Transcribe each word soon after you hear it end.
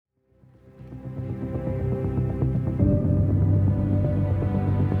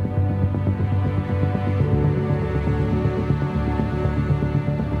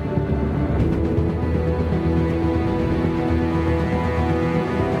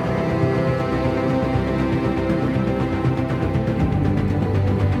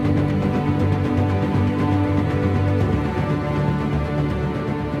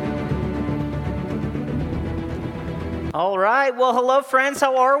right. Well, hello, friends.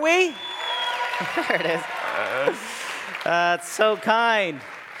 How are we? There it is. That's so kind.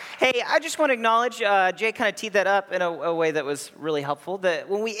 Hey, I just want to acknowledge, Jay kind of teed that up in a way that was really helpful, that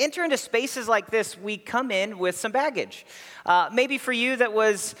when we enter into spaces like this, we come in with some baggage. Maybe for you that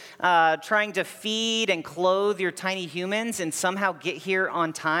was trying to feed and clothe your tiny humans and somehow get here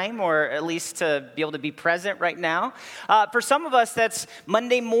on time, or at least to be able to be present right now. For some of us, that's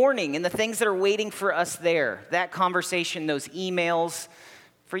Monday morning and the things that are waiting for us there, that conversation, those emails.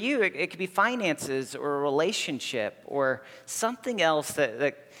 For you, it could be finances or a relationship or something else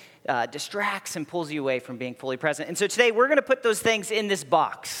that distracts and pulls you away from being fully present. And so today we're going to put those things in this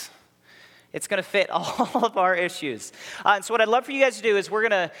box. It's going to fit all of our issues. And so what I'd love for you guys to do is we're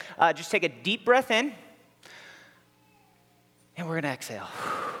going to just take a deep breath in and we're going to exhale.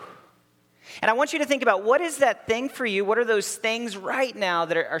 And I want you to think about, what is that thing for you? What are those things right now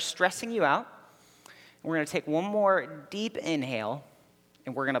that are stressing you out? And we're going to take one more deep inhale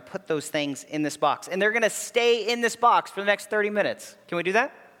and we're going to put those things in this box. And they're going to stay in this box for the next 30 minutes. Can we do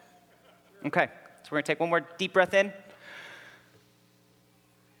that? Okay. So we're going to take one more deep breath in.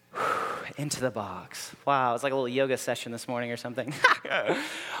 Into the box. Wow, it's like a little yoga session this morning or something.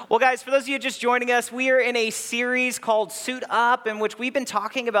 Well, guys, for those of you just joining us, we are in a series called Suit Up, in which we've been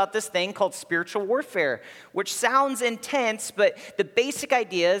talking about this thing called spiritual warfare, which sounds intense, but the basic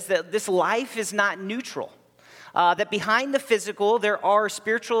idea is that this life is not neutral. That behind the physical, there are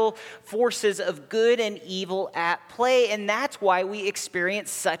spiritual forces of good and evil at play, and that's why we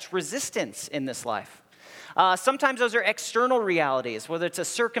experience such resistance in this life. Sometimes those are external realities, whether it's a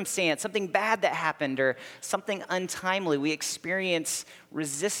circumstance, something bad that happened, or something untimely. We experience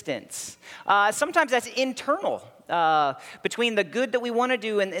resistance. Sometimes that's internal, between the good that we want to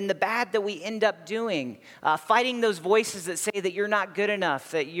do and the bad that we end up doing, fighting those voices that say that you're not good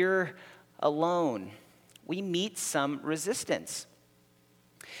enough, that you're alone. We meet some resistance.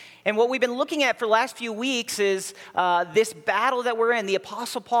 And what we've been looking at for the last few weeks is this battle that we're in. The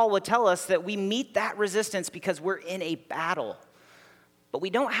Apostle Paul would tell us that we meet that resistance because we're in a battle. But we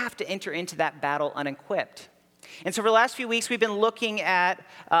don't have to enter into that battle unequipped. And so for the last few weeks, we've been looking at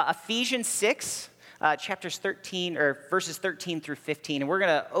Ephesians 6, chapters 13, or verses 13 through 15. And we're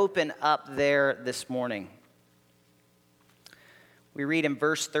going to open up there this morning. We read in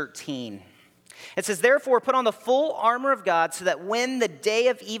verse 13. It says, "Therefore, put on the full armor of God so that when the day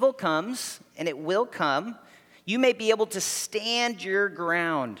of evil comes, and it will come, you may be able to stand your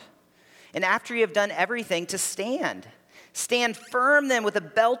ground. And after you have done everything, to stand. Stand firm then with a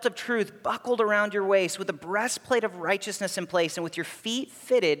belt of truth buckled around your waist, with a breastplate of righteousness in place, and with your feet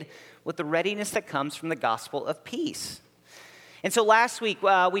fitted with the readiness that comes from the gospel of peace." And so last week,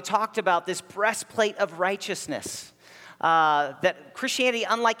 we talked about this breastplate of righteousness. That Christianity,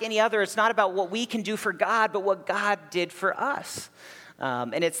 unlike any other, it's not about what we can do for God, but what God did for us.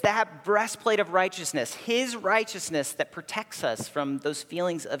 And it's that breastplate of righteousness, His righteousness, that protects us from those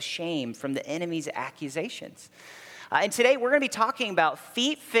feelings of shame, from the enemy's accusations. And today we're going to be talking about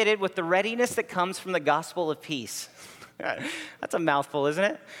feet fitted with the readiness that comes from the gospel of peace. That's a mouthful, isn't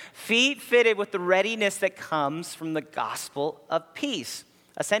it? Feet fitted with the readiness that comes from the gospel of peace.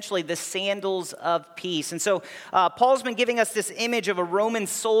 Essentially, the sandals of peace. And so Paul's been giving us this image of a Roman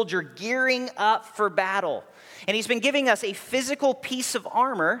soldier gearing up for battle. And he's been giving us a physical piece of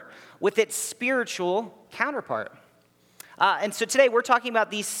armor with its spiritual counterpart. And so today we're talking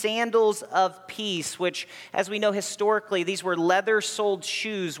about these sandals of peace, which, as we know historically, these were leather-soled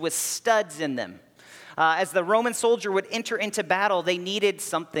shoes with studs in them. As the Roman soldier would enter into battle, they needed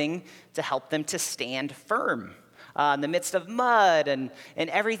something to help them to stand firm in the midst of mud and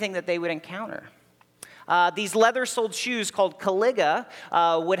everything that they would encounter. These leather-soled shoes called caliga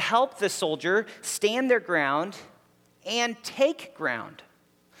would help the soldier stand their ground and take ground.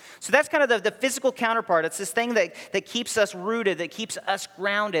 So that's kind of the physical counterpart. It's this thing that keeps us rooted, that keeps us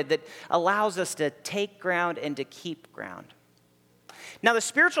grounded, that allows us to take ground and to keep ground. Now, the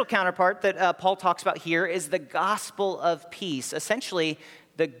spiritual counterpart that Paul talks about here is the gospel of peace, essentially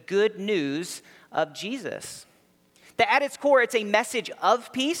the good news of Jesus. That at its core, it's a message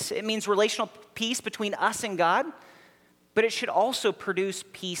of peace. It means relational peace between us and God, but it should also produce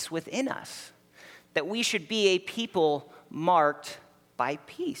peace within us. That we should be a people marked by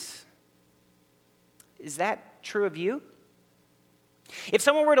peace. Is that true of you? If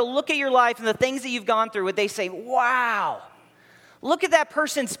someone were to look at your life and the things that you've gone through, would they say, "Wow, look at that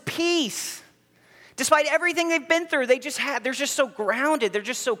person's peace. Despite everything they've been through, they're just so grounded, they're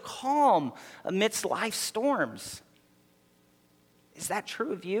just so calm amidst life's storms." Is that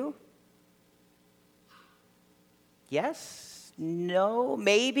true of you? Yes? No,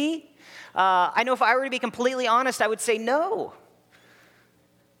 maybe. I know if I were to be completely honest, I would say no.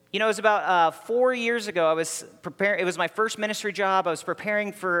 You know, it was about 4 years ago. I was preparing. It was my first ministry job. I was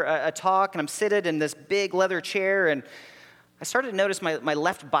preparing for a talk, and I'm seated in this big leather chair, and I started to notice my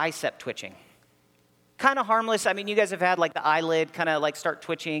left bicep twitching. Kind of harmless. I mean, you guys have had like the eyelid kind of like start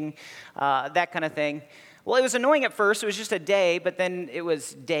twitching, that kind of thing. Well, it was annoying at first. It was just a day, but then it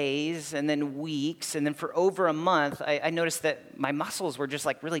was days, and then weeks, and then for over a month, I noticed that my muscles were just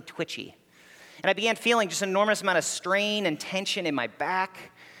like really twitchy. And I began feeling just an enormous amount of strain and tension in my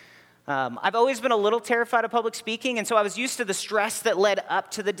back. I've always been a little terrified of public speaking, and so I was used to the stress that led up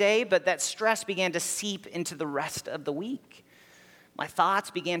to the day, but that stress began to seep into the rest of the week. My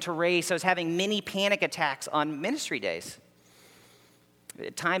thoughts began to race. I was having mini panic attacks on ministry days.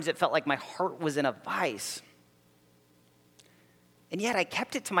 At times, it felt like my heart was in a vice. And yet, I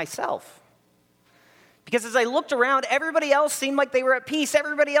kept it to myself. Because as I looked around, everybody else seemed like they were at peace.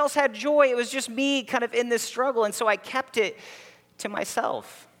 Everybody else had joy. It was just me kind of in this struggle, and so I kept it to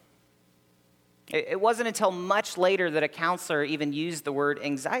myself. It wasn't until much later that a counselor even used the word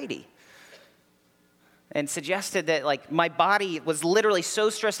anxiety and suggested that like my body was literally so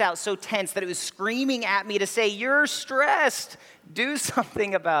stressed out, so tense that it was screaming at me to say, "You're stressed. Do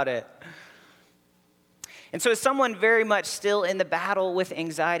something about it." And so as someone very much still in the battle with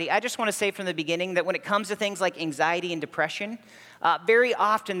anxiety, I just want to say from the beginning that when it comes to things like anxiety and depression, very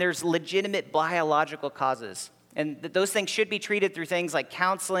often there's legitimate biological causes. And those things should be treated through things like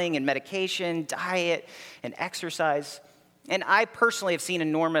counseling and medication, diet and exercise. And I personally have seen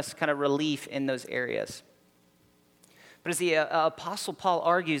enormous kind of relief in those areas. But as the Apostle Paul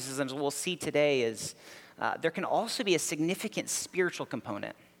argues, as we'll see today, is there can also be a significant spiritual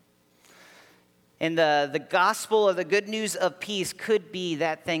component. And the gospel of the good news of peace could be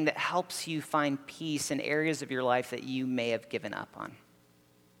that thing that helps you find peace in areas of your life that you may have given up on.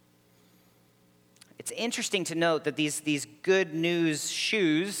 It's interesting to note that these good news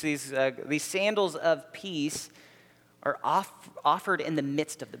shoes, these sandals of peace, are offered in the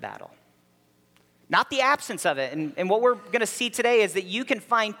midst of the battle. Not the absence of it. And what we're going to see today is that you can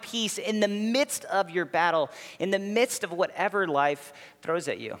find peace in the midst of your battle, in the midst of whatever life throws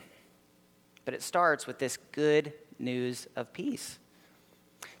at you. But it starts with this good news of peace.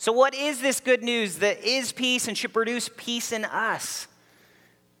 So what is this good news that is peace and should produce peace in us?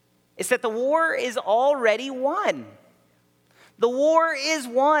 It's that the war is already won. The war is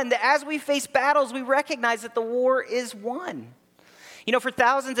won. That as we face battles, we recognize that the war is won. You know, for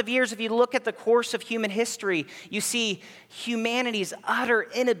thousands of years, if you look at the course of human history, you see humanity's utter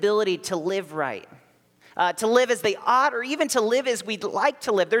inability to live right, to live as they ought, or even to live as we'd like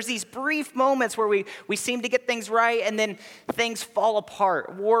to live. There's these brief moments where we seem to get things right, and then things fall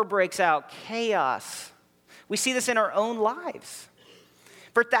apart. War breaks out, chaos. We see this in our own lives.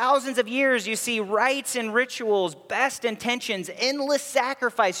 For thousands of years, you see rites and rituals, best intentions, endless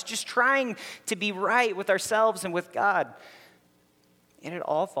sacrifice, just trying to be right with ourselves and with God. And it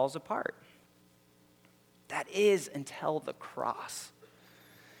all falls apart. That is until the cross.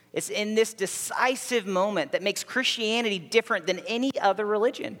 It's in this decisive moment that makes Christianity different than any other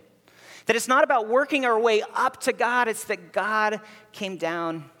religion. That it's not about working our way up to God, it's that God came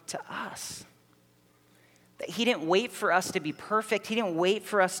down to us. That he didn't wait for us to be perfect. He didn't wait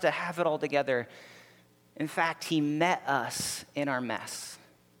for us to have it all together. In fact, he met us in our mess.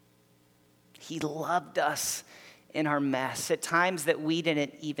 He loved us in our mess at times that we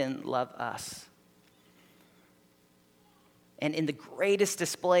didn't even love us. And in the greatest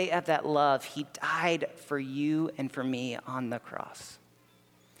display of that love, he died for you and for me on the cross.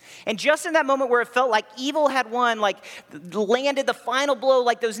 And just in that moment where it felt like evil had won, like landed the final blow,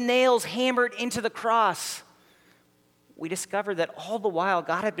 like those nails hammered into the cross, we discovered that all the while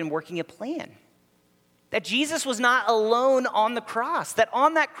God had been working a plan. That Jesus was not alone on the cross. That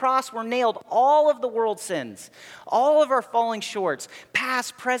on that cross were nailed all of the world's sins, all of our falling shorts,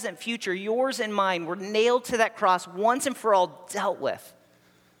 past, present, future, yours and mine, were nailed to that cross once and for all, dealt with,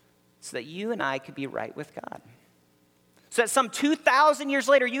 so that you and I could be right with God. So that some 2,000 years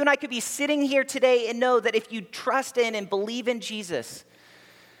later, you and I could be sitting here today and know that if you trust in and believe in Jesus,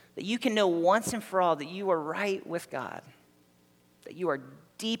 that you can know once and for all that you are right with God, that you are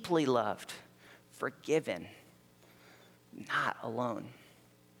deeply loved, forgiven, not alone.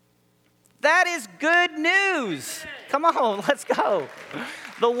 That is good news. Come on, let's go.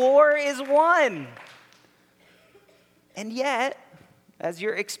 The war is won. And yet, as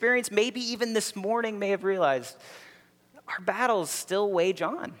your experience maybe even this morning may have realized, our battles still wage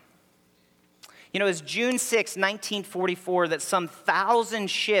on. You know, it's June 6, 1944, that some 1,000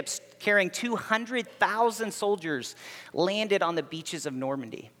 ships carrying 200,000 soldiers landed on the beaches of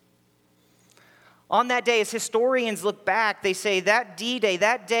Normandy. On that day, as historians look back, they say that D-Day,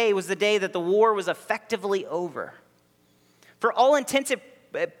 that day was the day that the war was effectively over. For all intents and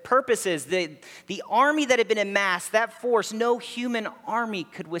purposes, the army that had been amassed, that force, no human army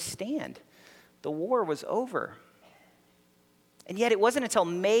could withstand. The war was over. And yet it wasn't until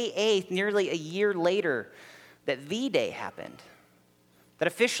May 8th, nearly a year later, that V-Day happened, that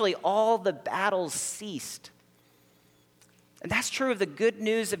officially all the battles ceased. And that's true of the good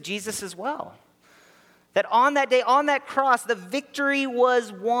news of Jesus as well. That on that day, on that cross, the victory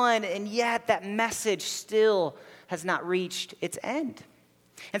was won, and yet that message still has not reached its end.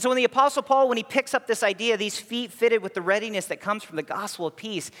 And so when the Apostle Paul, when he picks up this idea, these feet fitted with the readiness that comes from the gospel of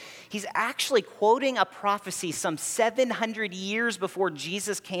peace, he's actually quoting a prophecy some 700 years before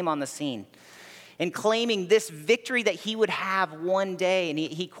Jesus came on the scene and claiming this victory that he would have one day. And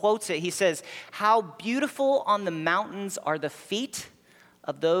he quotes it. He says, "How beautiful on the mountains are the feet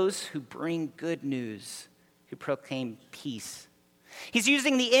of those who bring good news, who proclaim peace." He's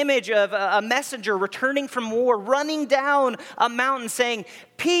using the image of a messenger returning from war, running down a mountain saying,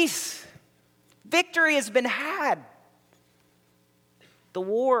 "Peace, victory has been had. The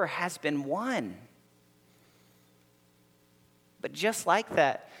war has been won." But just like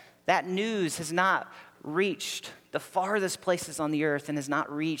that, that news has not reached the farthest places on the earth and has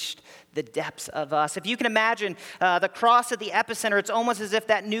not reached the depths of us. If you can imagine the cross at the epicenter, it's almost as if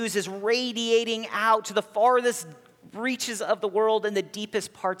that news is radiating out to the farthest reaches of the world and the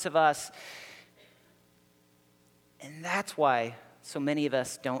deepest parts of us. And that's why so many of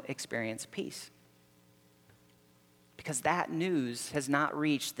us don't experience peace. Because that news has not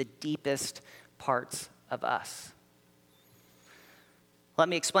reached the deepest parts of us. Let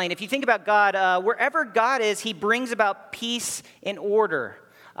me explain. If you think about God, wherever God is, he brings about peace and order.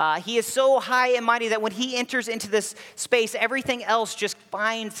 He is so high and mighty that when he enters into this space, everything else just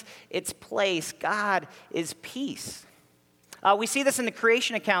finds its place. God is peace. We see this in the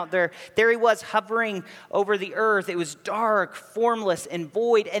creation account. There he was hovering over the earth. It was dark, formless, and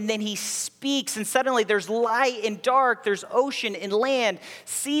void. And then he speaks, and suddenly there's light and dark. There's ocean and land,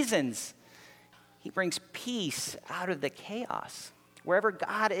 seasons. He brings peace out of the chaos. Wherever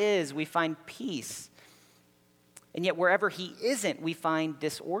God is, we find peace. And yet wherever he isn't, we find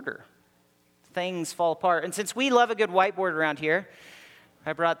disorder. Things fall apart. And since we love a good whiteboard around here,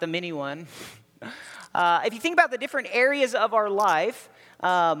 I brought the mini one. If you think about the different areas of our life,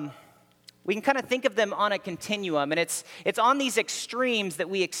 we can kind of think of them on a continuum. And it's on these extremes that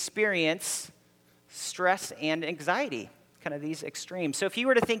we experience stress and anxiety, kind of these extremes. So if you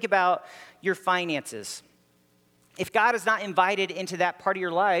were to think about your finances, if God is not invited into that part of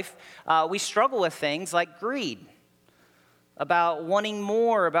your life, we struggle with things like greed, about wanting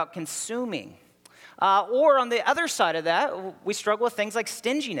more, about consuming. Or on the other side of that, we struggle with things like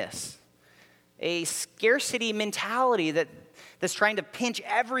stinginess, a scarcity mentality that's trying to pinch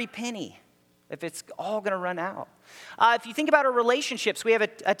every penny if it's all going to run out. If you think about our relationships, we have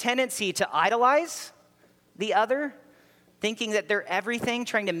a tendency to idolize the other, thinking that they're everything,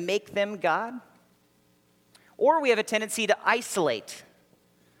 trying to make them God. Or we have a tendency to isolate.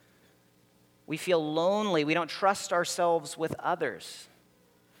 We feel lonely. We don't trust ourselves with others.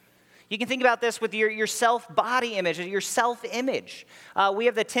 You can think about this with your self-body image, your self-image. We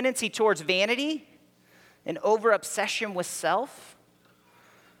have the tendency towards vanity, an over-obsession with self,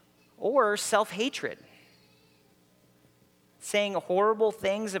 or self-hatred. Saying horrible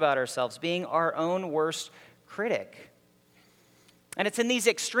things about ourselves, being our own worst critic. And it's in these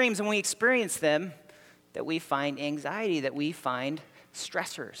extremes, when we experience them, that we find anxiety, that we find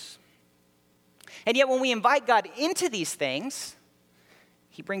stressors. And yet when we invite God into these things,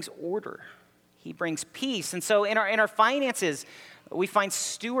 he brings order. He brings peace. And so in our finances, we find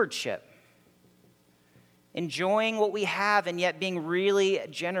stewardship. Enjoying what we have and yet being really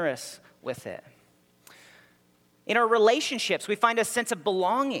generous with it. In our relationships, we find a sense of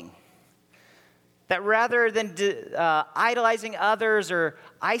belonging. That rather than idolizing others or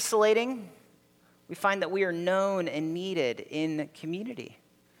isolating, we find that we are known and needed in community.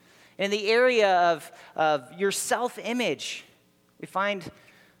 In the area of your self-image, we find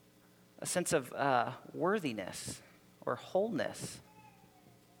a sense of worthiness or wholeness.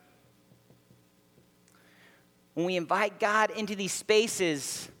 When we invite God into these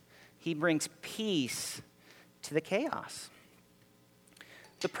spaces, he brings peace to the chaos.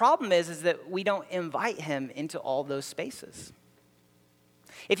 The problem is that we don't invite him into all those spaces.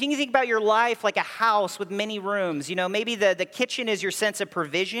 If you can think about your life like a house with many rooms, maybe the kitchen is your sense of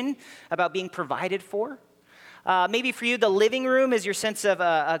provision, about being provided for. Maybe for you, the living room is your sense of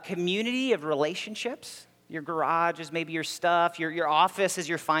a community of relationships. Your garage is maybe your stuff. Your office is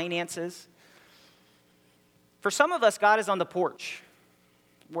your finances. For some of us, God is on the porch.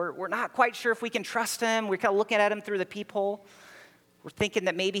 We're not quite sure if we can trust him. We're kind of looking at him through the peephole. We're thinking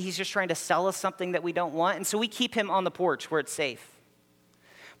that maybe he's just trying to sell us something that we don't want. And so we keep him on the porch where it's safe.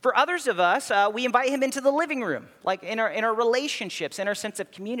 For others of us, we invite him into the living room, like in our relationships, in our sense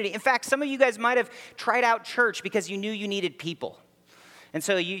of community. In fact, some of you guys might have tried out church because you knew you needed people. And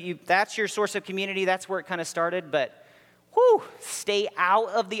so that's your source of community. That's where it kind of started. But stay out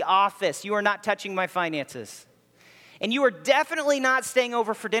of the office. You are not touching my finances. And you are definitely not staying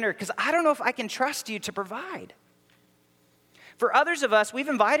over for dinner because I don't know if I can trust you to provide. For others of us, we've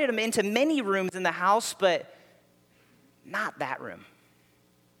invited him into many rooms in the house, but not that room.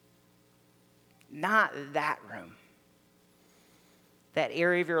 Not that room. That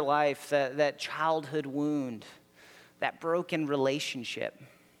area of your life, that childhood wound, that broken relationship.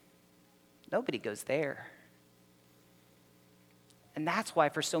 Nobody goes there. And that's why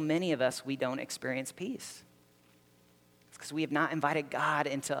for so many of us, we don't experience peace. It's because we have not invited God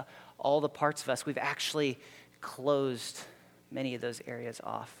into all the parts of us. We've actually closed many of those areas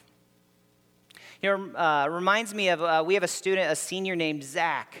off. Reminds me of, we have a senior named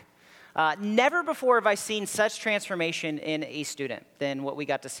Zach. Never before have I seen such transformation in a student than what we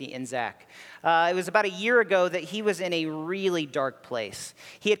got to see in Zach. It was about a year ago that he was in a really dark place.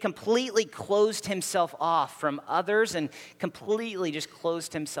 He had completely closed himself off from others and completely just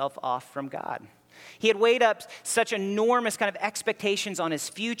closed himself off from God. He had weighed up such enormous kind of expectations on his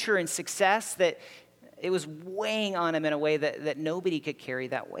future and success that it was weighing on him in a way that nobody could carry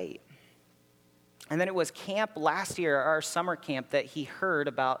that weight. And then it was camp last year, our summer camp, that he heard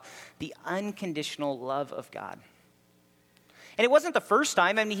about the unconditional love of God. And it wasn't the first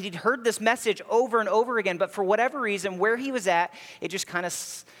time. I mean, he'd heard this message over and over again, but for whatever reason, where he was at, it just kind of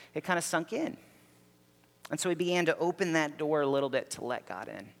sunk in. And so he began to open that door a little bit to let God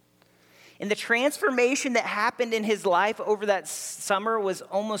in. And the transformation that happened in his life over that summer was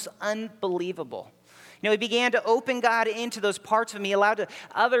almost unbelievable. He began to open God into those parts of him. He allowed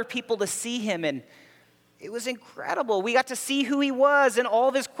other people to see him, and it was incredible. We got to see who he was and all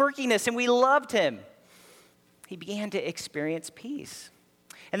of his quirkiness, and we loved him. He began to experience peace.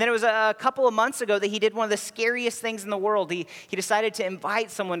 And then it was a couple of months ago that he did one of the scariest things in the world. He decided to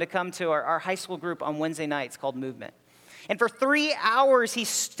invite someone to come to our high school group on Wednesday nights called Movement. And for 3 hours, he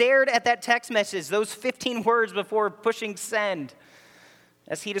stared at that text message, those 15 words before pushing send.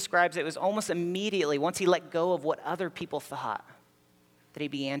 As he describes it, it was almost immediately, once he let go of what other people thought, that he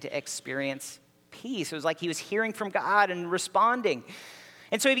began to experience peace. It was like he was hearing from God and responding.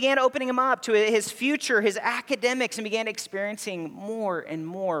 And so he began opening him up to his future, his academics, and began experiencing more and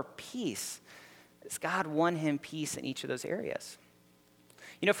more peace as God won him peace in each of those areas.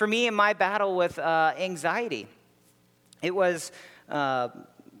 For me, in my battle with anxiety, it was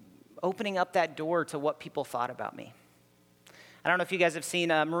opening up that door to what people thought about me. I don't know if you guys have seen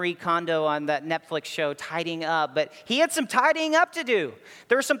Marie Kondo on that Netflix show, Tidying Up, but he had some tidying up to do.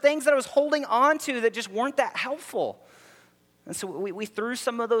 There were some things that I was holding on to that just weren't that helpful. And so we threw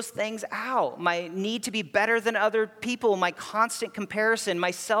some of those things out. My need to be better than other people, my constant comparison,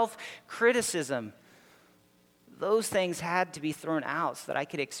 my self-criticism. Those things had to be thrown out so that I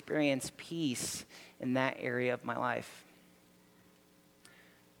could experience peace in that area of my life.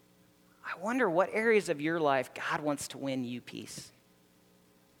 I wonder what areas of your life God wants to win you peace.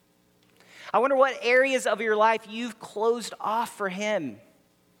 I wonder what areas of your life you've closed off for him.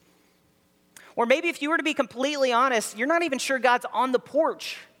 Or maybe if you were to be completely honest, you're not even sure God's on the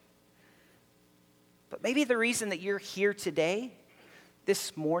porch. But maybe the reason that you're here today,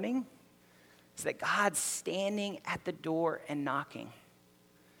 this morning, is that God's standing at the door and knocking.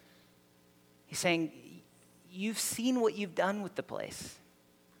 He's saying, you've seen what you've done with the place.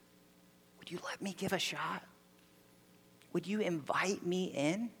 Would you let me give a shot? Would you invite me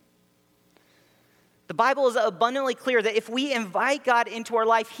in? The Bible is abundantly clear that if we invite God into our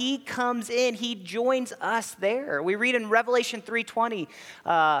life, he comes in, he joins us there. We read in Revelation 3:20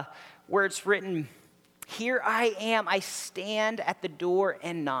 where it's written, "Here I am, I stand at the door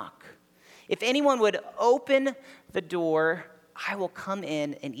and knock. If anyone would open the door, I will come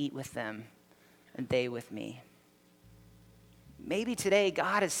in and eat with them, and they with me." Maybe today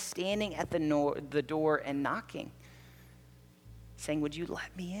God is standing at the door and knocking, saying, would you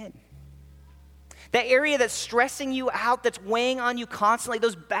let me in? That area that's stressing you out, that's weighing on you constantly,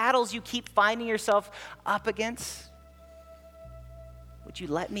 those battles you keep finding yourself up against, would you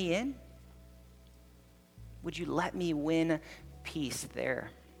let me in? Would you let me win peace there?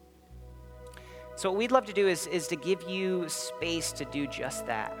 So what we'd love to do is to give you space to do just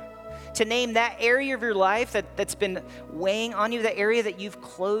that. To name that area of your life that's been weighing on you, the area that you've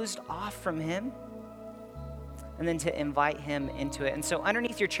closed off from him, and then to invite him into it. And so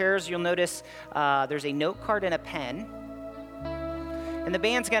underneath your chairs, you'll notice there's a note card and a pen. And the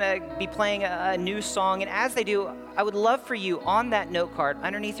band's going to be playing a new song. And as they do, I would love for you on that note card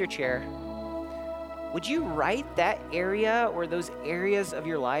underneath your chair, would you write that area or those areas of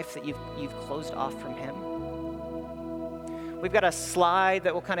your life that you've closed off from him? We've got a slide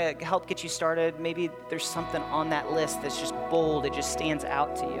that will kind of help get you started. Maybe there's something on that list that's just bold, it just stands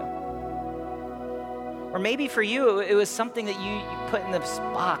out to you. Or maybe for you, it was something that you put in this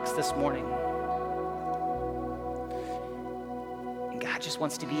box this morning. And God just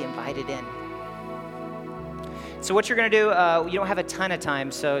wants to be invited in. So what you're going to do, you don't have a ton of time,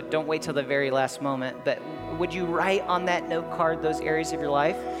 so don't wait till the very last moment, but would you write on that note card those areas of your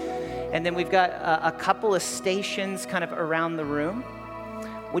life? And then we've got a couple of stations kind of around the room.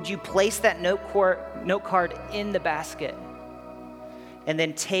 Would you place that note card in the basket? And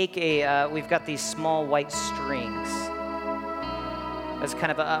then take we've got these small white strings as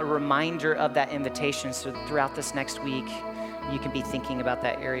kind of a reminder of that invitation. So throughout this next week, you can be thinking about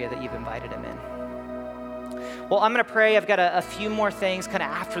that area that you've invited him in. Well, I'm going to pray. I've got a few more things kind of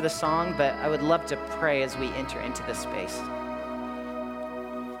after the song, but I would love to pray as we enter into this space.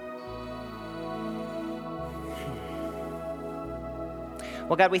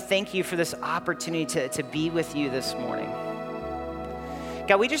 Well, God, we thank you for this opportunity to be with you this morning.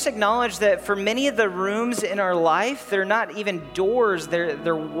 God, we just acknowledge that for many of the rooms in our life, they're not even doors,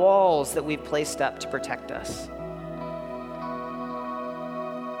 they're walls that we've placed up to protect us.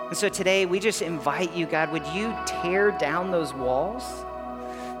 And so today, we just invite you, God, would you tear down those walls?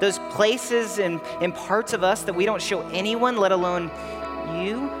 Those places and parts of us that we don't show anyone, let alone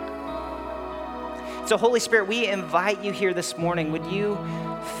you? So Holy Spirit, we invite you here this morning. Would you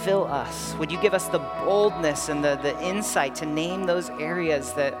fill us? Would you give us the boldness and the insight to name those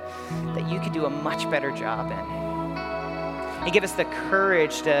areas that you could do a much better job in? And give us the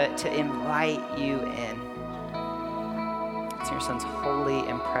courage to invite you in. It's in your Son's holy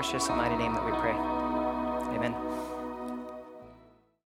and precious and mighty name that we pray. Amen.